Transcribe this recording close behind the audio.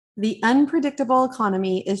The unpredictable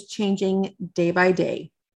economy is changing day by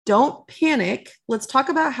day. Don't panic. Let's talk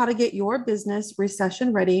about how to get your business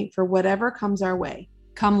recession ready for whatever comes our way.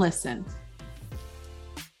 Come listen.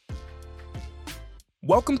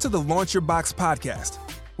 Welcome to the Launch Your Box podcast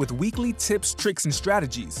with weekly tips, tricks, and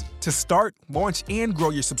strategies to start, launch, and grow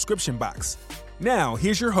your subscription box. Now,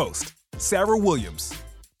 here's your host, Sarah Williams.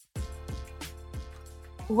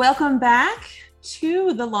 Welcome back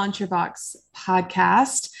to the Launch Your Box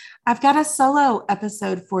podcast. I've got a solo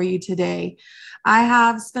episode for you today. I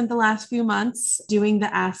have spent the last few months doing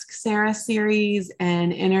the Ask Sarah series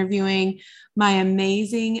and interviewing my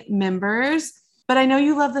amazing members, but I know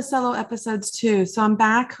you love the solo episodes too. So I'm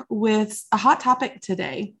back with a hot topic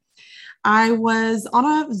today. I was on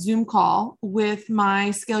a Zoom call with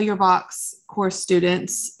my Scale Your Box course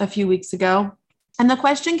students a few weeks ago, and the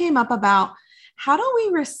question came up about how do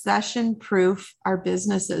we recession-proof our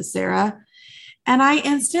businesses, Sarah? And I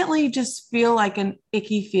instantly just feel like an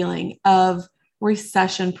icky feeling of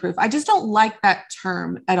recession-proof. I just don't like that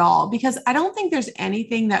term at all because I don't think there's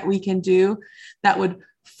anything that we can do that would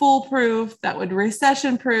foolproof, that would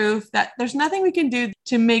recession-proof, that there's nothing we can do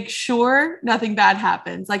to make sure nothing bad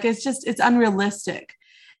happens. Like it's unrealistic.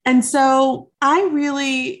 And so I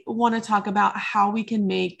really want to talk about how we can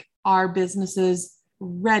make our businesses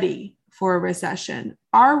ready for a recession.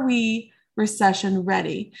 Are we recession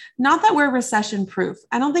ready? Not that we're recession proof.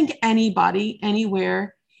 I don't think anybody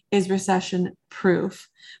anywhere is recession proof,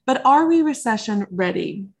 but are we recession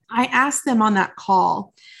ready? I asked them on that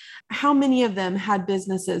call, how many of them had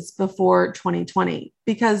businesses before 2020?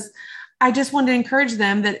 Because I just wanted to encourage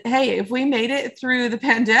them that, hey, if we made it through the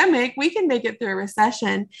pandemic, we can make it through a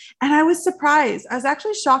recession. And I was surprised. I was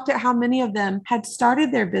actually shocked at how many of them had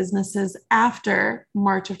started their businesses after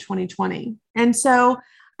March of 2020. And so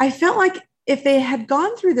I felt like if they had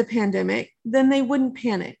gone through the pandemic, then they wouldn't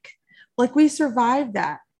panic. Like we survived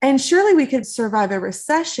that. And surely we could survive a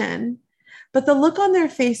recession, but the look on their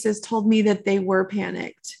faces told me that they were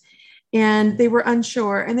panicked and they were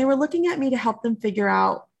unsure and they were looking at me to help them figure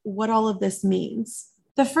out what all of this means.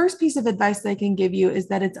 The first piece of advice they can give you is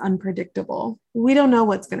that it's unpredictable. We don't know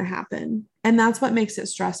what's going to happen. And that's what makes it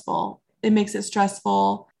stressful. It makes it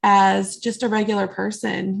stressful as just a regular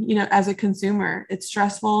person, as a consumer. It's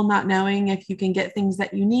stressful not knowing if you can get things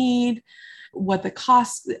that you need, what the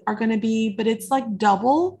costs are going to be, but it's like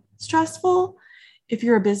double stressful if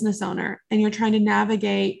you're a business owner and you're trying to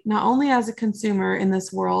navigate not only as a consumer in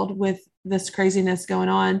this world with this craziness going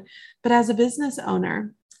on, but as a business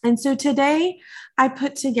owner. And so today I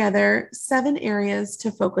put together 7 areas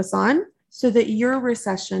to focus on so that you're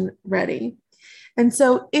recession ready. And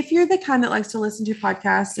so if you're the kind that likes to listen to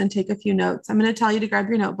podcasts and take a few notes, I'm going to tell you to grab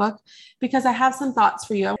your notebook because I have some thoughts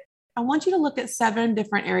for you. I want you to look at 7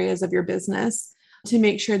 different areas of your business to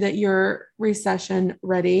make sure that you're recession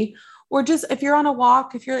ready. Or just if you're on a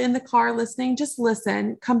walk, if you're in the car listening, just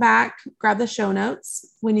listen, come back, grab the show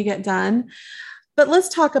notes when you get done. But let's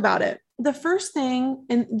talk about it. The first thing,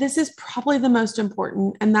 and this is probably the most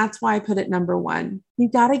important, and that's why I put it number 1, you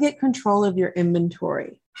got to get control of your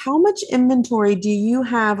inventory. How much inventory do you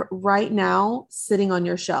have right now sitting on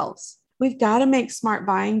your shelves? We've got to make smart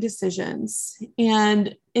buying decisions.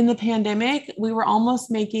 And in the pandemic, we were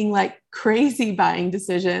almost making like crazy buying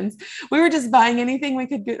decisions. We were just buying anything we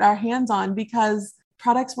could get our hands on because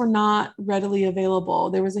products were not readily available.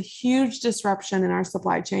 There was a huge disruption in our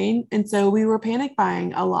supply chain. And so we were panic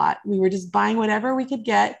buying a lot. We were just buying whatever we could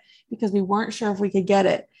get because we weren't sure if we could get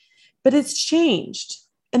it. But it's changed.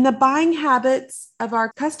 And the buying habits of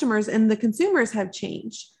our customers and the consumers have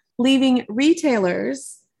changed, leaving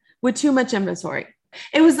retailers with too much inventory.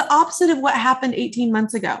 It was the opposite of what happened 18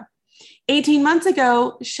 months ago. 18 months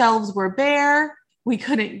ago, shelves were bare. We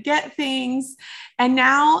couldn't get things. And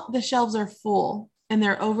now the shelves are full. And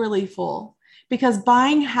they're overly full because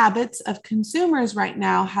buying habits of consumers right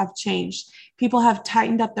now have changed. People have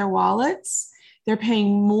tightened up their wallets. They're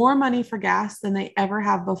paying more money for gas than they ever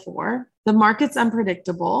have before. The market's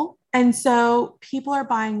unpredictable. And so people are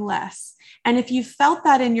buying less. And if you felt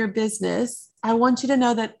that in your business, I want you to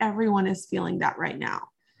know that everyone is feeling that right now.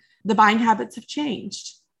 The buying habits have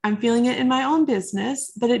changed. I'm feeling it in my own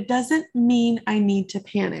business, but it doesn't mean I need to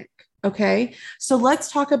panic. Okay. So let's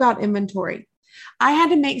talk about inventory. I had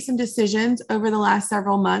to make some decisions over the last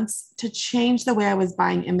several months to change the way I was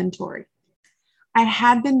buying inventory. I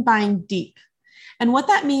had been buying deep. And what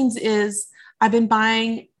that means is I've been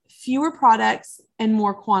buying fewer products and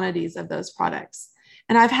more quantities of those products.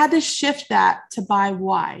 And I've had to shift that to buy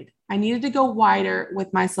wide. I needed to go wider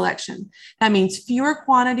with my selection. That means fewer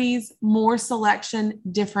quantities, more selection,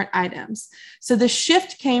 different items. So the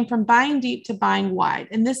shift came from buying deep to buying wide.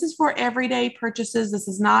 And this is for everyday purchases. This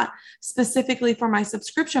is not specifically for my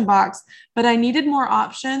subscription box, but I needed more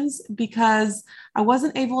options because I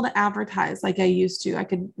wasn't able to advertise like I used to. I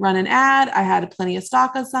could run an ad. I had plenty of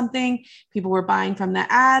stock of something. People were buying from the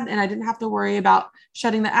ad, and I didn't have to worry about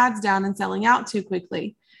shutting the ads down and selling out too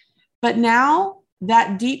quickly. But now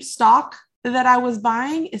that deep stock that I was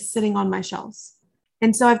buying is sitting on my shelves.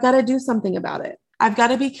 And so I've got to do something about it. I've got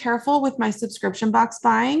to be careful with my subscription box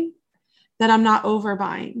buying, that I'm not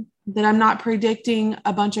overbuying, that I'm not predicting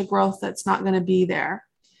a bunch of growth that's not going to be there,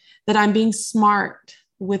 that I'm being smart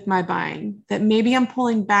with my buying, that maybe I'm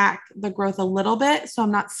pulling back the growth a little bit so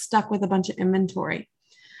I'm not stuck with a bunch of inventory.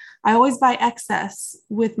 I always buy excess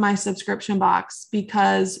with my subscription box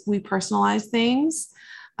because we personalize things.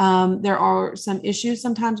 There are some issues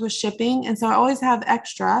sometimes with shipping. And so I always have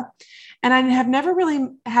extra, and I have never really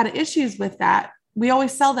had issues with that. We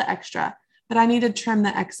always sell the extra, but I need to trim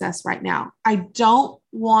the excess right now. I don't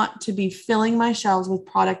want to be filling my shelves with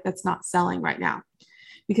product that's not selling right now,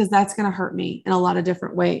 because that's going to hurt me in a lot of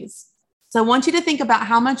different ways. So I want you to think about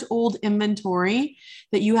how much old inventory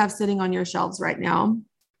that you have sitting on your shelves right now,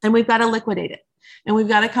 and we've got to liquidate it. And we've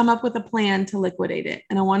got to come up with a plan to liquidate it.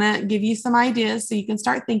 And I want to give you some ideas so you can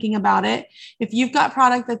start thinking about it. If you've got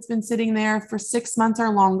product that's been sitting there for 6 months or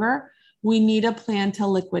longer, we need a plan to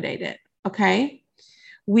liquidate it. Okay.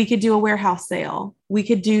 We could do a warehouse sale. We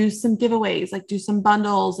could do some giveaways, like do some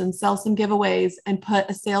bundles and sell some giveaways and put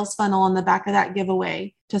a sales funnel on the back of that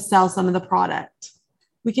giveaway to sell some of the product.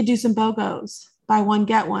 We could do some BOGOs, buy one,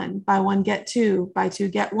 get two, buy two,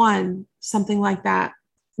 get one, something like that.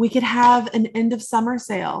 We could have an end of summer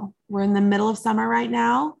sale. We're in the middle of summer right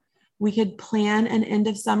now. We could plan an end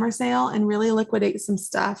of summer sale and really liquidate some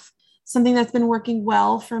stuff. Something that's been working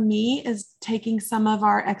well for me is taking some of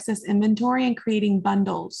our excess inventory and creating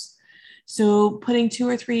bundles. So putting 2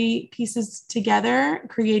 or 3 pieces together,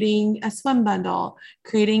 creating a swim bundle,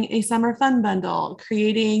 creating a summer fun bundle,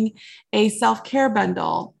 creating a self-care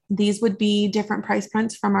bundle. These would be different price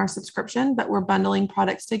points from our subscription, but we're bundling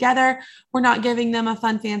products together. We're not giving them a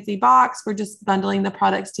fun, fancy box. We're just bundling the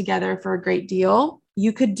products together for a great deal.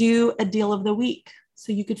 You could do a deal of the week.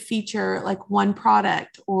 So you could feature like one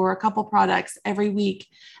product or a couple products every week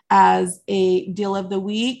as a deal of the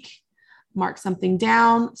week, mark something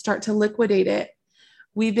down, start to liquidate it.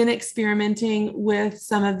 We've been experimenting with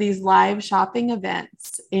some of these live shopping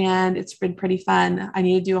events, and it's been pretty fun. I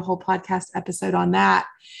need to do a whole podcast episode on that,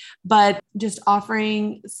 but just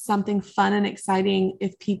offering something fun and exciting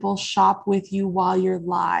if people shop with you while you're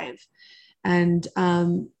live. And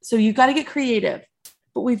so you've got to get creative,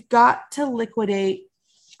 but we've got to liquidate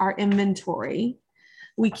our inventory.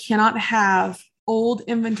 We cannot have old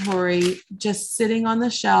inventory just sitting on the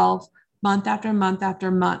shelf month after month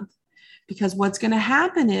after month. Because what's going to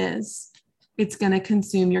happen is it's going to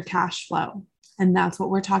consume your cash flow. And that's what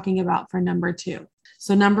we're talking about for number 2.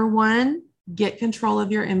 So number 1, get control of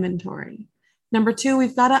your inventory. Number 2,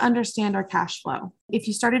 we've got to understand our cash flow. If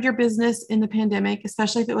you started your business in the pandemic,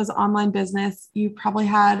 especially if it was online business, you probably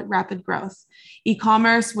had rapid growth.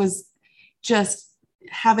 E-commerce was just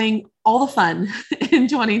having all the fun in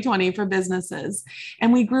 2020 for businesses.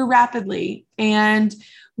 And we grew rapidly. And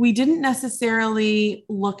we didn't necessarily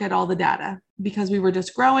look at all the data because we were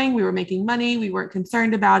just growing, we were making money, we weren't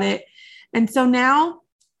concerned about it. And so now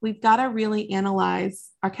we've got to really analyze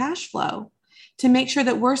our cash flow to make sure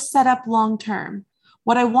that we're set up long-term.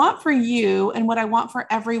 What I want for you and what I want for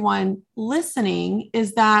everyone listening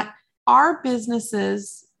is that our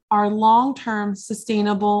businesses are long-term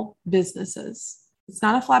sustainable businesses. It's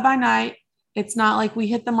not a fly-by-night. It's not like we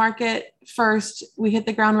hit the market first, we hit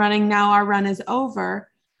the ground running, now our run is over.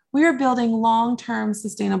 We are building long-term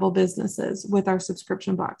sustainable businesses with our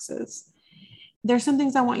subscription boxes. There's some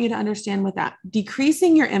things I want you to understand with that.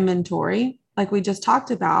 Decreasing your inventory, like we just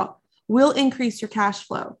talked about, will increase your cash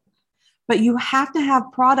flow, but you have to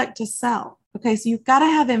have product to sell. Okay, so you've got to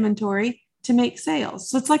have inventory to make sales.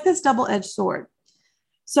 So it's like this double-edged sword.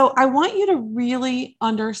 So I want you to really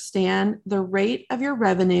understand the rate of your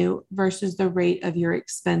revenue versus the rate of your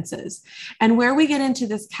expenses. And where we get into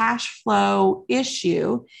this cash flow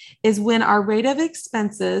issue is when our rate of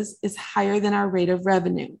expenses is higher than our rate of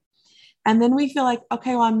revenue. And then we feel like,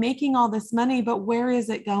 okay, well, I'm making all this money, but where is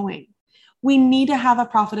it going? We need to have a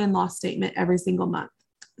profit and loss statement every single month.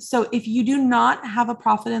 So if you do not have a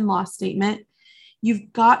profit and loss statement,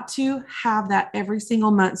 you've got to have that every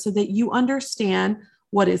single month so that you understand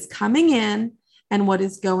what is coming in and what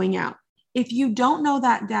is going out. If you don't know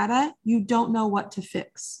that data, you don't know what to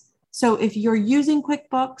fix. So if you're using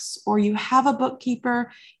QuickBooks or you have a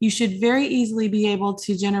bookkeeper, you should very easily be able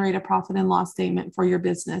to generate a profit and loss statement for your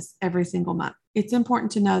business every single month. It's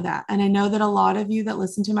important to know that. And I know that a lot of you that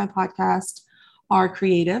listen to my podcast are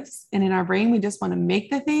creatives, and in our brain, we just want to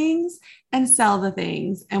make the things and sell the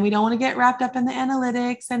things. And we don't want to get wrapped up in the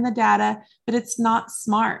analytics and the data, but it's not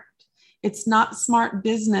smart. It's not smart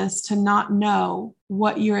business to not know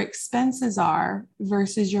what your expenses are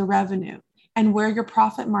versus your revenue and where your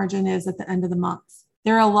profit margin is at the end of the month.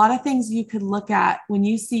 There are a lot of things you could look at when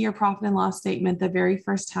you see your profit and loss statement the very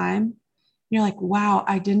first time. You're like, wow,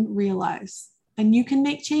 I didn't realize. And you can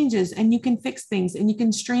make changes and you can fix things and you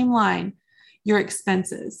can streamline your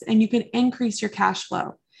expenses and you can increase your cash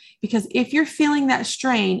flow. Because if you're feeling that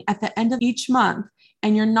strain at the end of each month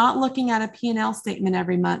and you're not looking at a P&L statement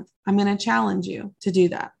every month, I'm going to challenge you to do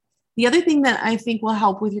that. The other thing that I think will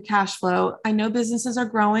help with your cash flow, I know businesses are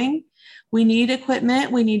growing. We need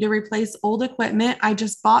equipment. We need to replace old equipment. I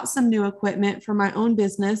just bought some new equipment for my own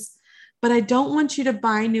business, but I don't want you to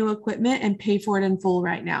buy new equipment and pay for it in full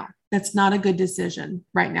right now. That's not a good decision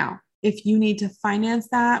right now. If you need to finance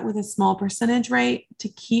that with a small percentage rate to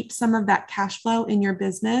keep some of that cash flow in your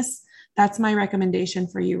business, that's my recommendation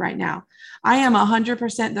for you right now. I am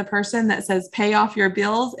 100% the person that says pay off your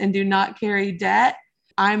bills and do not carry debt.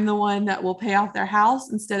 I'm the one that will pay off their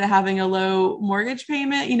house instead of having a low mortgage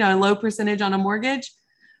payment, a low percentage on a mortgage.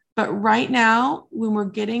 But right now, when we're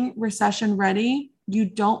getting recession ready, you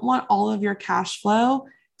don't want all of your cash flow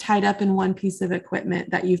tied up in one piece of equipment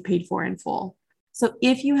that you've paid for in full. So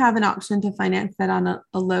if you have an option to finance that on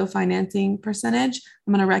a low financing percentage,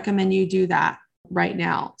 I'm going to recommend you do that right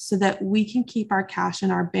now so that we can keep our cash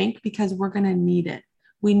in our bank because we're going to need it.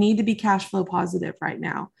 We need to be cash flow positive right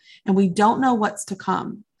now. And we don't know what's to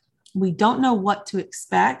come. We don't know what to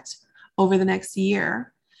expect over the next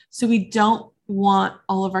year. So we don't want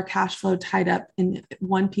all of our cash flow tied up in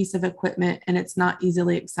one piece of equipment and it's not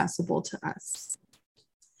easily accessible to us.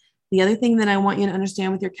 The other thing that I want you to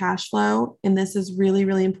understand with your cash flow, and this is really,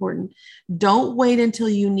 really important, don't wait until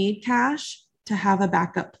you need cash to have a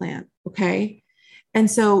backup plan, okay? And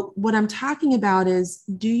so what I'm talking about is,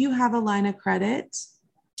 do you have a line of credit?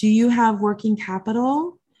 Do you have working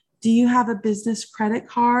capital? Do you have a business credit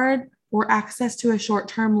card or access to a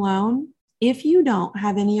short-term loan? If you don't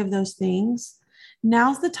have any of those things,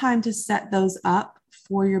 now's the time to set those up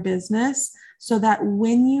for your business so that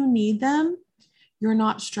when you need them, you're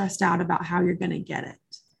not stressed out about how you're going to get it.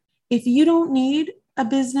 If you don't need a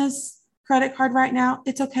business credit card right now,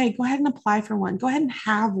 it's okay. Go ahead and apply for one. Go ahead and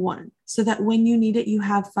have one so that when you need it, you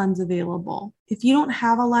have funds available. If you don't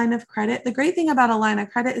have a line of credit, the great thing about a line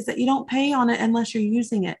of credit is that you don't pay on it unless you're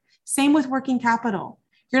using it. Same with working capital.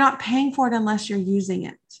 You're not paying for it unless you're using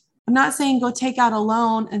it. I'm not saying go take out a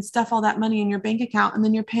loan and stuff all that money in your bank account and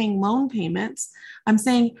then you're paying loan payments. I'm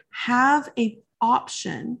saying have an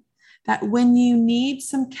option that when you need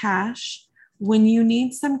some cash, when you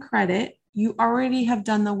need some credit, you already have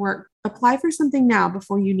done the work. Apply for something now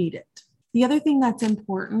before you need it. The other thing that's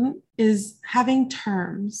important is having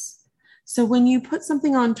terms. So when you put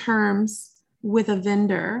something on terms with a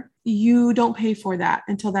vendor, you don't pay for that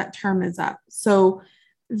until that term is up. So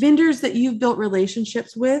vendors that you've built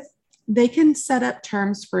relationships with, they can set up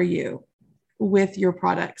terms for you with your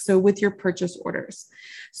product. So with your purchase orders.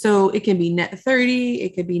 So it can be net 30,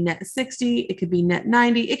 it could be net 60, it could be net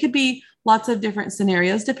 90, it could be lots of different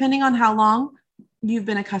scenarios depending on how long you've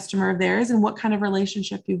been a customer of theirs and what kind of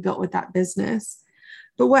relationship you've built with that business.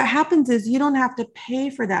 But what happens is you don't have to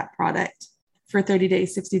pay for that product for 30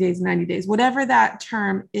 days, 60 days, 90 days, whatever that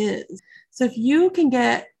term is. So if you can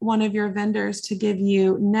get one of your vendors to give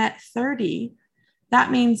you net 30,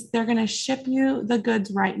 that means they're going to ship you the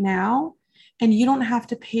goods right now. And you don't have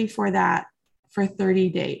to pay for that for 30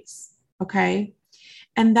 days, okay?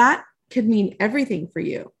 And that could mean everything for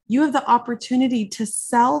you. You have the opportunity to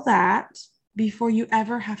sell that before you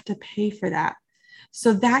ever have to pay for that.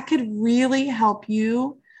 So that could really help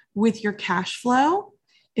you with your cash flow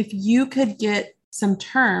if you could get some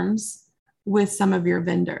terms with some of your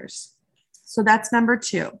vendors. So that's number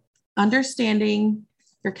 2, understanding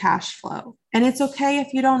your cash flow. And it's okay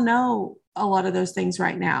if you don't know a lot of those things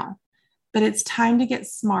right now. But it's time to get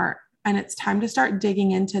smart and it's time to start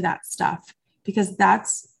digging into that stuff because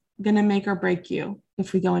that's going to make or break you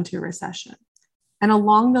if we go into a recession. And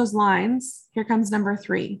along those lines, here comes number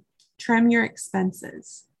 3, trim your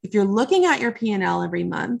expenses. If you're looking at your P&L every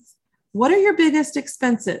month, what are your biggest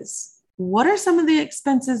expenses? What are some of the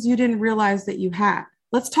expenses you didn't realize that you had?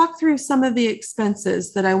 Let's talk through some of the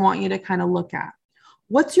expenses that I want you to kind of look at.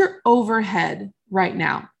 What's your overhead right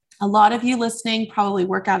now? A lot of you listening probably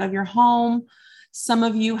work out of your home. Some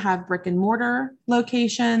of you have brick and mortar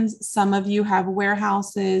locations. Some of you have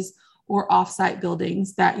warehouses or offsite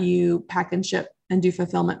buildings that you pack and ship and do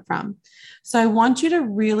fulfillment from. So I want you to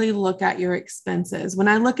really look at your expenses. When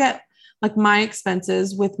I look at like my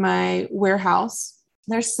expenses with my warehouse,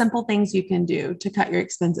 there's simple things you can do to cut your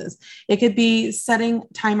expenses. It could be setting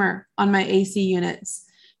timer on my AC units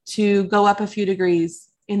to go up a few degrees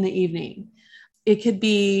in the evening. It could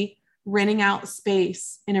be renting out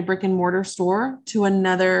space in a brick and mortar store to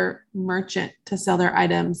another merchant to sell their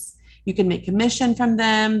items. You can make commission from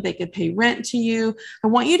them. They could pay rent to you. I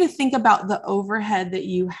want you to think about the overhead that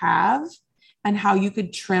you have and how you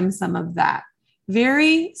could trim some of that.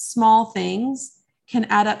 Very small things can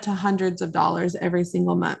add up to hundreds of dollars every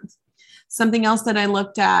single month. Something else that I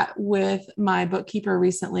looked at with my bookkeeper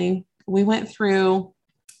recently, we went through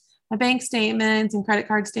my bank statements and credit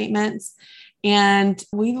card statements, and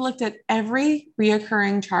we looked at every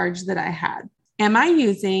reoccurring charge that I had. Am I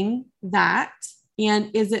using that?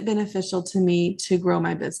 And is it beneficial to me to grow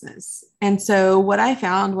my business? And so what I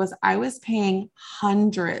found was I was paying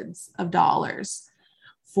hundreds of dollars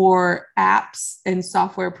for apps and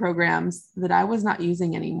software programs that I was not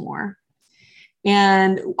using anymore.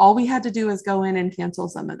 And all we had to do was go in and cancel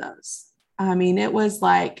some of those. I mean, it was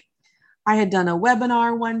like I had done a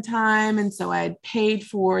webinar one time, and so I had paid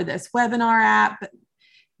for this webinar app,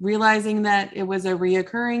 realizing that it was a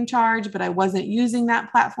reoccurring charge, but I wasn't using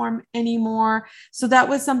that platform anymore. So that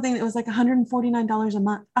was something that was like $149 a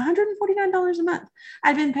month, $149 a month.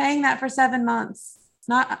 I'd been paying that for 7 months,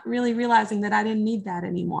 not really realizing that I didn't need that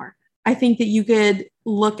anymore. I think that you could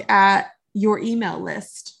look at your email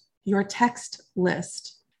list, your text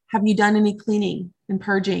list. Have you done any cleaning and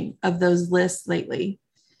purging of those lists lately?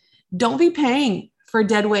 Don't be paying for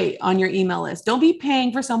dead weight on your email list. Don't be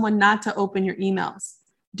paying for someone not to open your emails.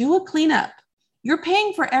 Do a cleanup. You're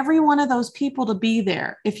paying for every one of those people to be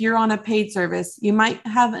there. If you're on a paid service, you might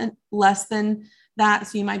have less than that,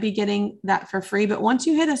 so you might be getting that for free. But once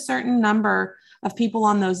you hit a certain number of people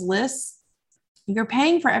on those lists, you're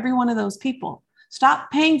paying for every one of those people.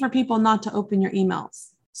 Stop paying for people not to open your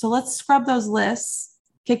emails. So let's scrub those lists,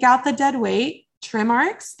 kick out the dead weight, trim our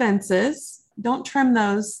expenses. Don't trim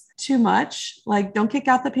those too much. Like, don't kick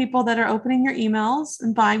out the people that are opening your emails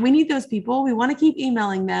and buying. We need those people. We want to keep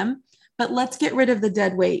emailing them, but let's get rid of the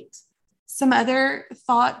dead weight. Some other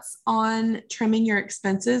thoughts on trimming your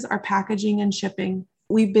expenses are packaging and shipping.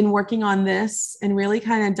 We've been working on this and really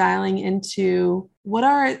kind of dialing into what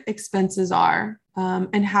our expenses are,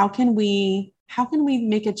 and how can we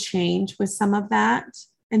make a change with some of that.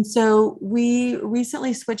 And so we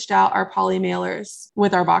recently switched out our poly mailers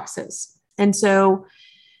with our boxes. And so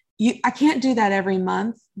I can't do that every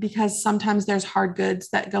month because sometimes there's hard goods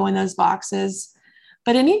that go in those boxes.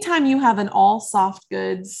 But anytime you have an all soft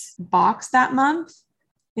goods box that month,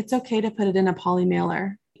 it's okay to put it in a poly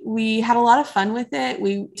mailer. We had a lot of fun with it.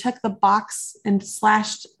 We took the box and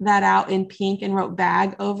slashed that out in pink and wrote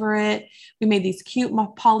bag over it. We made these cute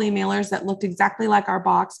poly mailers that looked exactly like our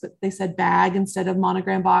box, but they said bag instead of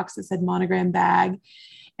monogram box. It said monogram bag.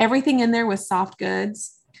 Everything in there was soft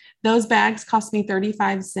goods. Those bags cost me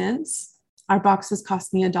 35 cents. Our boxes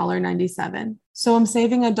cost me $1.97. So I'm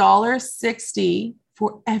saving $1.60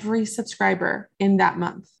 for every subscriber in that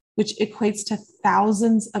month, which equates to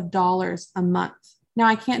thousands of dollars a month. Now,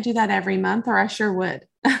 I can't do that every month, or I sure would.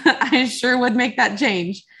 I sure would make that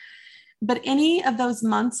change. But any of those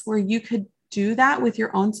months where you could do that with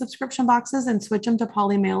your own subscription boxes and switch them to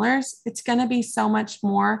poly mailers, it's going to be so much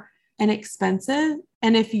more inexpensive.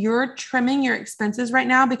 And if you're trimming your expenses right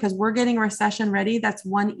now because we're getting recession ready, that's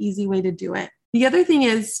one easy way to do it. The other thing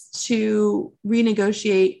is to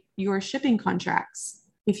renegotiate your shipping contracts.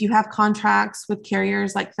 If you have contracts with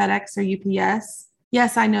carriers like FedEx or UPS,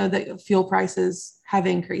 yes, I know that fuel prices have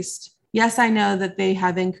increased. Yes, I know that they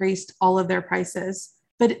have increased all of their prices.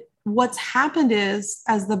 But what's happened is,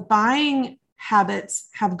 as the buying habits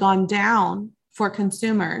have gone down for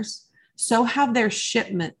consumers, so have their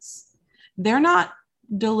shipments. They're not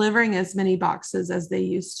delivering as many boxes as they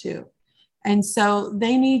used to. And so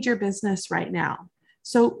they need your business right now.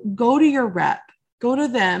 So go to your rep, go to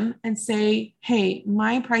them and say, hey,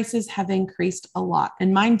 my prices have increased a lot.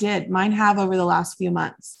 And mine have over the last few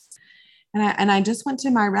months. And I just went to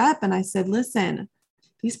my rep and I said, listen,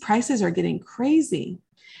 these prices are getting crazy.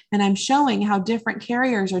 And I'm showing how different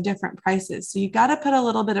carriers are different prices. So you got to put a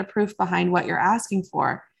little bit of proof behind what you're asking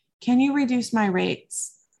for. Can you reduce my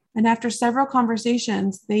rates? And after several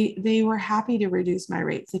conversations, they were happy to reduce my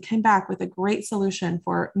rates. They came back with a great solution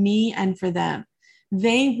for me and for them.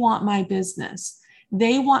 They want my business.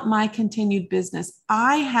 They want my continued business.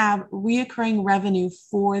 I have reoccurring revenue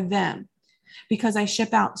for them. because I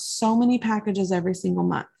ship out so many packages every single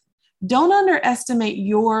month. Don't underestimate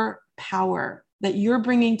your power that you're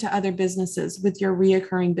bringing to other businesses with your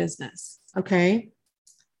reoccurring business. Okay.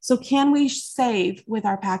 So can we save with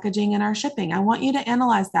our packaging and our shipping? I want you to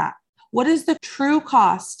analyze that. What is the true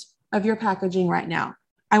cost of your packaging right now?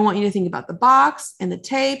 I want you to think about the box and the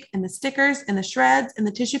tape and the stickers and the shreds and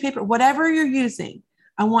the tissue paper, whatever you're using.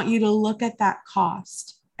 I want you to look at that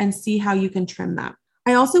cost and see how you can trim that.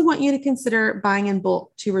 I also want you to consider buying in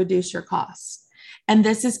bulk to reduce your costs. And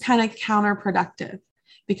this is kind of counterproductive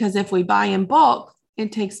because if we buy in bulk,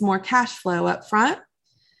 it takes more cash flow up front,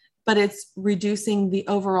 but it's reducing the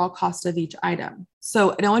overall cost of each item.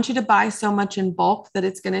 So I don't want you to buy so much in bulk that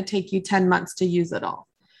it's going to take you 10 months to use it all.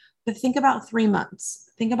 But think about 3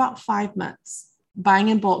 months, think about 5 months, buying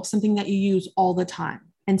in bulk, something that you use all the time,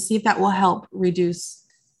 and see if that will help reduce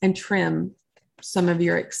and trim some of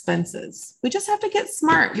your expenses. We just have to get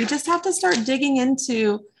smart. We just have to start digging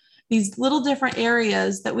into these little different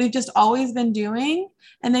areas that we've just always been doing,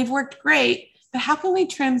 and they've worked great. But how can we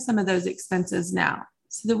trim some of those expenses now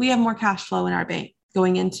so that we have more cash flow in our bank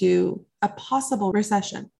going into a possible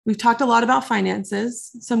recession? We've talked a lot about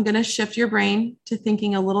finances, so I'm going to shift your brain to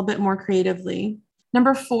thinking a little bit more creatively.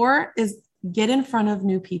 Number 4 is get in front of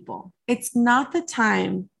new people. It's not the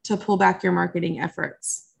time to pull back your marketing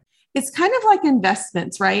efforts. It's kind of like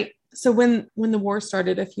investments, right? So when the war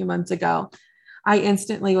started a few months ago, I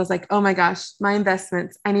instantly was like, oh my gosh, my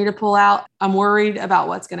investments, I need to pull out. I'm worried about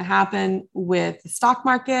what's going to happen with the stock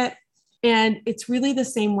market. And it's really the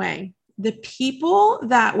same way. The people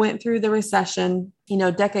that went through the recession,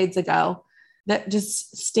 decades ago, that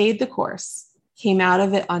just stayed the course, came out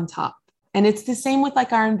of it on top. And it's the same with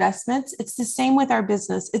like our investments. It's the same with our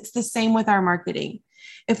business. It's the same with our marketing.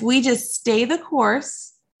 If we just stay the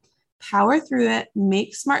course, power through it,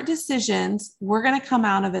 make smart decisions, we're going to come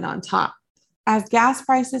out of it on top. As gas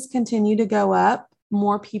prices continue to go up,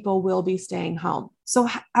 more people will be staying home. So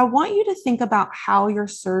I want you to think about how you're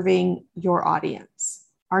serving your audience.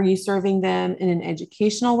 Are you serving them in an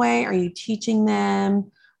educational way? Are you teaching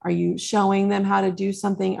them? Are you showing them how to do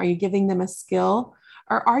something? Are you giving them a skill?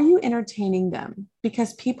 Or are you entertaining them?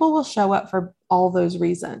 Because people will show up for all those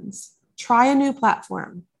reasons. Try a new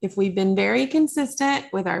platform. If we've been very consistent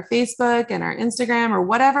with our Facebook and our Instagram or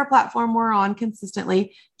whatever platform we're on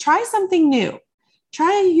consistently, try something new.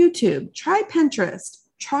 Try YouTube, try Pinterest,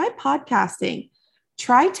 try podcasting,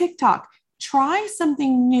 try TikTok, try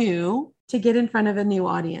something new to get in front of a new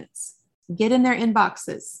audience. Get in their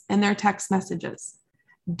inboxes and their text messages.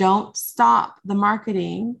 Don't stop the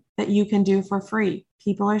marketing that you can do for free.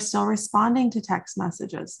 People are still responding to text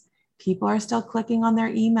messages. People are still clicking on their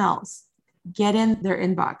emails. Get in their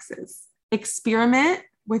inboxes. Experiment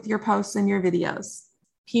with your posts and your videos.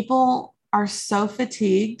 People are so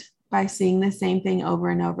fatigued by seeing the same thing over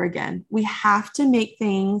and over again. We have to make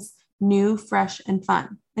things new, fresh, and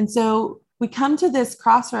fun. And so we come to this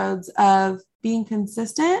crossroads of being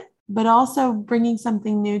consistent, but also bringing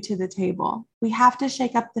something new to the table. We have to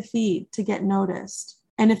shake up the feed to get noticed.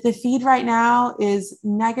 And if the feed right now is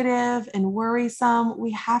negative and worrisome,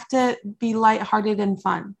 we have to be lighthearted and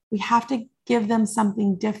fun. We have to give them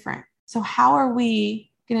something different. So how are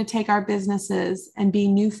we going to take our businesses and be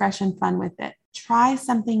new, fresh, and fun with it? Try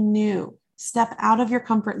something new. Step out of your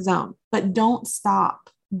comfort zone, but don't stop.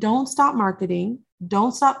 Don't stop marketing.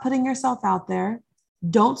 Don't stop putting yourself out there.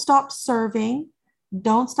 Don't stop serving.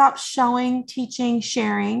 Don't stop showing, teaching,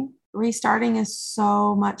 sharing. Restarting is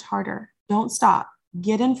so much harder. Don't stop.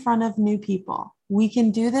 Get in front of new people. We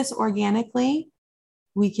can do this organically.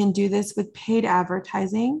 We can do this with paid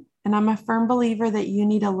advertising. And I'm a firm believer that you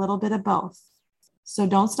need a little bit of both. So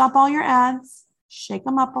don't stop all your ads. Shake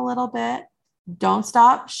them up a little bit. Don't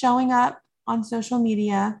stop showing up on social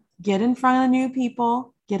media. Get in front of new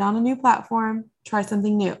people. Get on a new platform. Try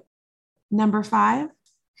something new. Number 5,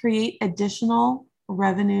 create additional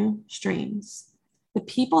revenue streams. The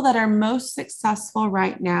people that are most successful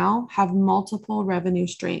right now have multiple revenue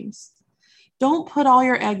streams. Don't put all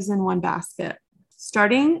your eggs in one basket.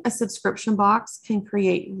 Starting a subscription box can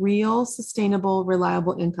create real, sustainable,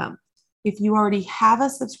 reliable income. If you already have a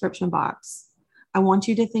subscription box, I want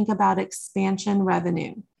you to think about expansion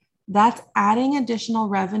revenue. That's adding additional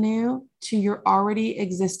revenue to your already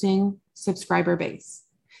existing subscriber base.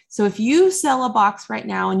 So if you sell a box right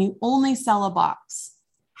now and you only sell a box,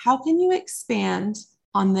 how can you expand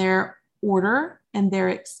on their order and their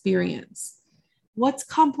experience? What's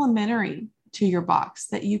complementary to your box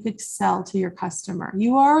that you could sell to your customer?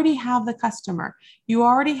 You already have the customer. You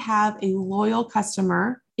already have a loyal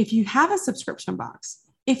customer if you have a subscription box.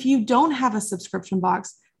 If you don't have a subscription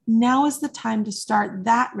box, Now is the time to start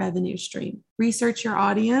that revenue stream. Research your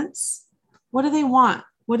audience. What do they want?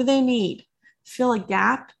 What do they need? Fill a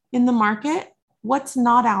gap in the market. What's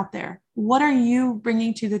not out there? What are you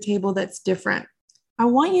bringing to the table that's different? I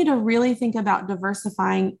want you to really think about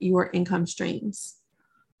diversifying your income streams.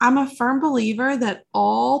 I'm a firm believer that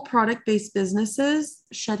all product-based businesses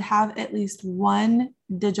should have at least one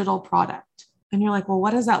digital product. And you're like, well,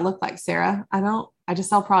 what does that look like, Sarah? I just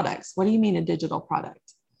sell products. What do you mean a digital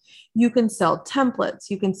product? You can sell templates,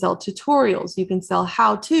 you can sell tutorials, you can sell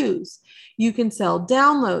how-tos, you can sell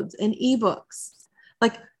downloads and ebooks.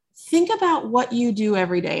 Like, think about what you do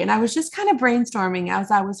every day. And I was just kind of brainstorming as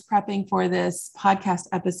I was prepping for this podcast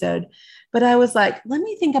episode, but I was like, let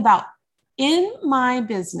me think about in my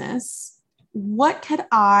business, what could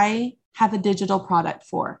I have a digital product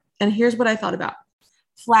for? And here's what I thought about: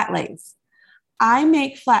 flat lays. I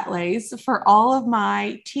make flat lays for all of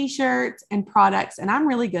my t-shirts and products, and I'm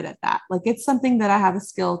really good at that. Like, it's something that I have a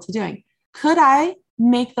skill to doing. Could I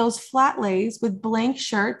make those flat lays with blank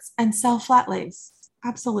shirts and sell flat lays?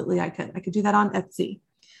 Absolutely, I could. I could do that on Etsy.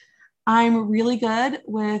 I'm really good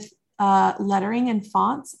with lettering and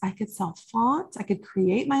fonts. I could sell fonts. I could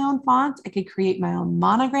create my own fonts. I could create my own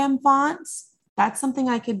monogram fonts. That's something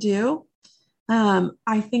I could do.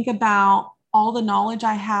 I think about all the knowledge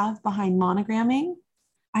I have behind monogramming.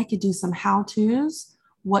 I could do some how-tos.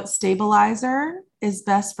 What stabilizer is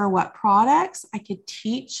best for what products? I could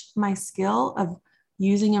teach my skill of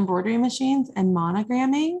using embroidery machines and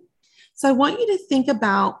monogramming. So I want you to think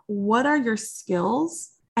about, what are your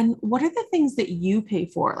skills and what are the things that you pay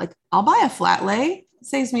for? Like, I'll buy a flat lay. It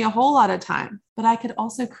saves me a whole lot of time, but I could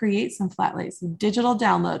also create some flat lays, digital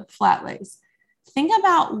download flat lays. Think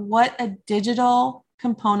about what a digital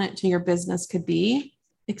component to your business could be.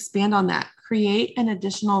 Expand on that. Create an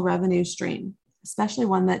additional revenue stream, especially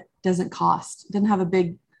one that doesn't have a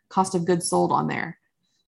big cost of goods sold on there.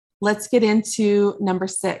 Let's get into number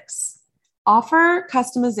 6. Offer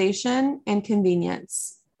customization and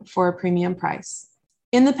convenience for a premium price.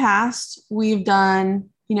 In the past, we've done,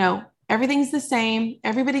 everything's the same,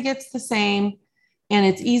 everybody gets the same, and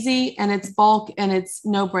it's easy and it's bulk and it's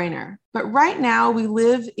no brainer. But right now we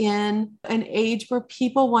live in an age where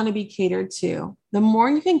people want to be catered to. The more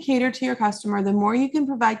you can cater to your customer, the more you can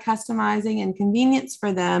provide customizing and convenience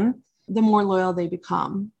for them, the more loyal they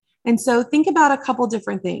become. And so think about a couple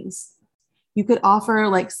different things. You could offer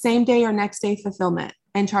like same day or next day fulfillment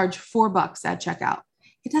and charge $4 at checkout.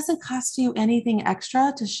 It doesn't cost you anything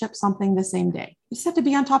extra to ship something the same day. You just have to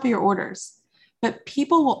be on top of your orders. But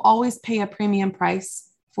people will always pay a premium price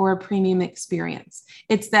for a premium experience.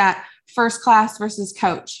 It's that first class versus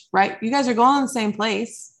coach, right? You guys are going to the same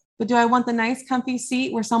place, but do I want the nice comfy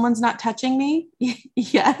seat where someone's not touching me?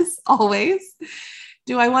 Yes, always.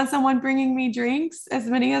 Do I want someone bringing me drinks, as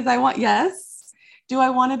many as I want? Yes. Do I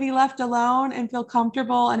want to be left alone and feel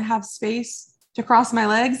comfortable and have space to cross my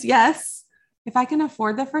legs? Yes. If I can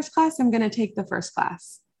afford the first class, I'm going to take the first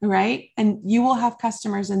class. Right? And you will have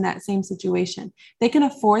customers in that same situation. They can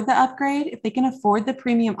afford the upgrade. If they can afford the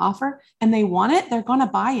premium offer and they want it, they're going to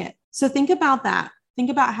buy it. So think about that. Think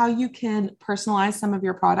about how you can personalize some of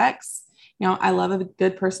your products. I love a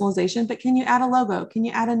good personalization, but can you add a logo? Can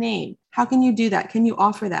you add a name? How can you do that? Can you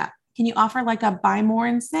offer that? Can you offer like a buy more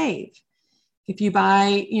and save? If you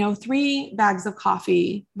buy, 3 bags of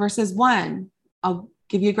coffee versus 1, I'll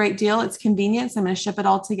give you a great deal. It's convenience. I'm going to ship it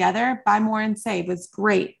all together. Buy more and save. It's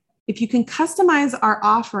great. If you can customize our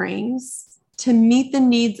offerings to meet the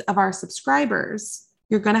needs of our subscribers,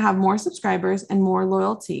 you're going to have more subscribers and more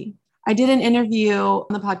loyalty. I did an interview on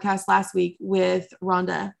the podcast last week with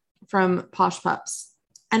Rhonda from Posh Pups.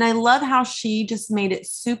 And I love how she just made it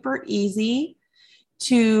super easy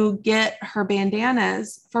to get her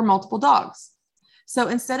bandanas for multiple dogs. So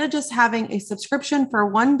instead of just having a subscription for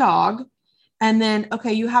one dog, and then,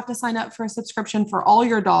 okay, you have to sign up for a subscription for all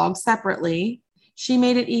your dogs separately, she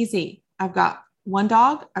made it easy. I've got 1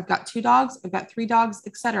 dog, I've got 2 dogs, I've got 3 dogs,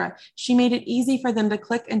 etc. She made it easy for them to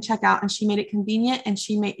click and check out, and she made it convenient. And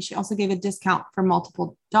she also gave a discount for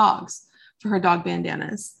multiple dogs for her dog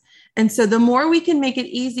bandanas. And so the more we can make it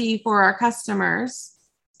easy for our customers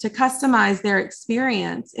to customize their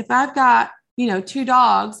experience, if I've got, 2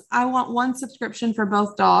 dogs, I want 1 subscription for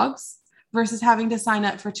both dogs versus having to sign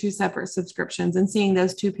up for 2 separate subscriptions and seeing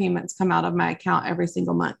those 2 payments come out of my account every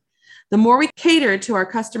single month. The more we cater to our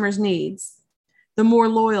customers' needs, the more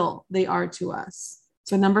loyal they are to us.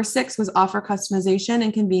 So number 6 was offer customization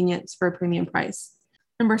and convenience for a premium price.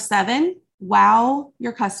 Number 7, wow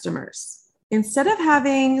your customers. Instead of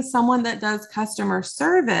having someone that does customer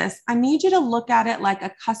service, I need you to look at it like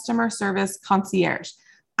a customer service concierge.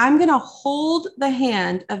 I'm going to hold the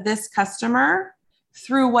hand of this customer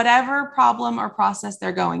through whatever problem or process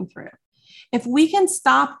they're going through. If we can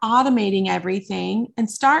stop automating everything and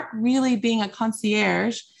start really being a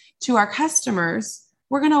concierge to our customers,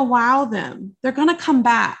 we're going to wow them. They're going to come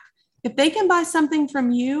back. If they can buy something from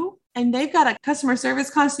you and they've got a customer service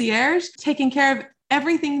concierge taking care of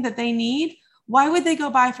everything that they need, why would they go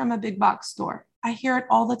buy from a big box store? I hear it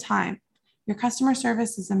all the time. Your customer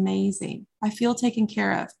service is amazing. I feel taken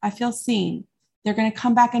care of. I feel seen. They're going to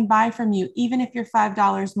come back and buy from you, even if you're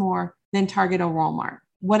 $5 more than Target or Walmart,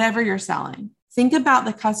 whatever you're selling. Think about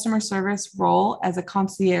the customer service role as a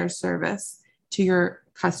concierge service to your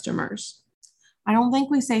customers. I don't think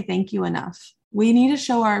we say thank you enough. We need to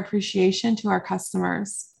show our appreciation to our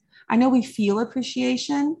customers. I know we feel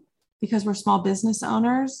appreciation because we're small business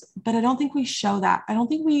owners, but I don't think we show that. I don't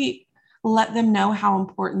think we let them know how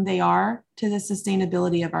important they are to the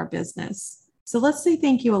sustainability of our business. So let's say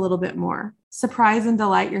thank you a little bit more. Surprise and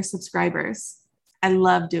delight your subscribers. I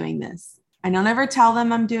love doing this. I don't ever tell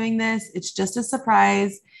them I'm doing this. It's just a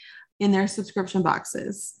surprise in their subscription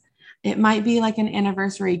boxes. It might be like an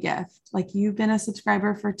anniversary gift, like you've been a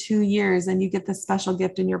subscriber for 2 years and you get this special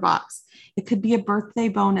gift in your box. It could be a birthday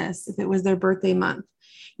bonus if it was their birthday month.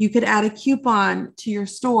 You could add a coupon to your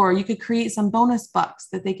store. You could create some bonus bucks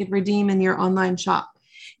that they could redeem in your online shop.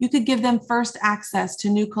 You could give them first access to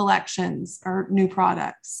new collections or new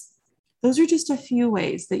products. Those are just a few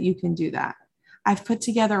ways that you can do that. I've put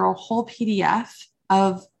together a whole PDF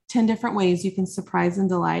of 10 different ways you can surprise and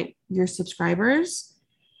delight your subscribers.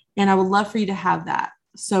 And I would love for you to have that.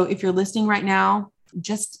 So if you're listening right now,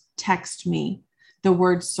 just text me the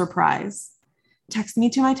word surprise. Text me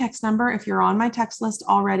to my text number if you're on my text list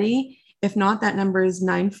already. If not, that number is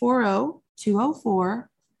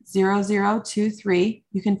 940-204-0023.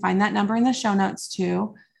 You can find that number in the show notes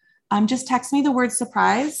too. Just text me the word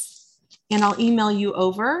surprise and I'll email you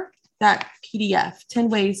over that PDF, 10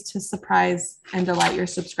 ways to surprise and delight your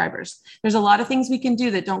subscribers. There's a lot of things we can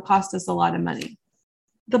do that don't cost us a lot of money.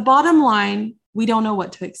 The bottom line, we don't know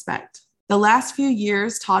what to expect. The last few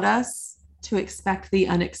years taught us to expect the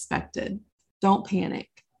unexpected. Don't panic.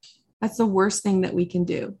 That's the worst thing that we can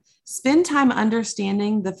do. Spend time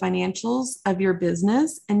understanding the financials of your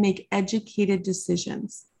business and make educated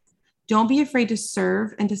decisions. Don't be afraid to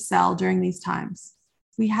serve and to sell during these times.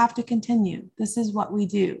 We have to continue. This is what we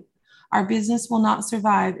do. Our business will not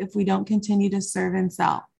survive if we don't continue to serve and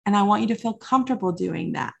sell. And I want you to feel comfortable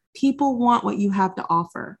doing that. People want what you have to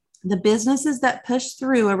offer. The businesses that push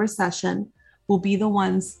through a recession will be the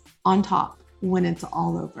ones on top when it's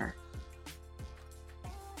all over.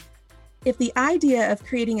 If the idea of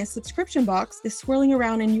creating a subscription box is swirling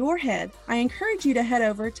around in your head, I encourage you to head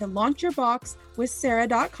over to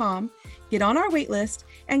launchyourboxwithsarah.com, get on our waitlist,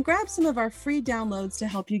 and grab some of our free downloads to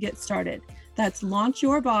help you get started. That's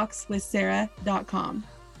launchyourboxwithsarah.com.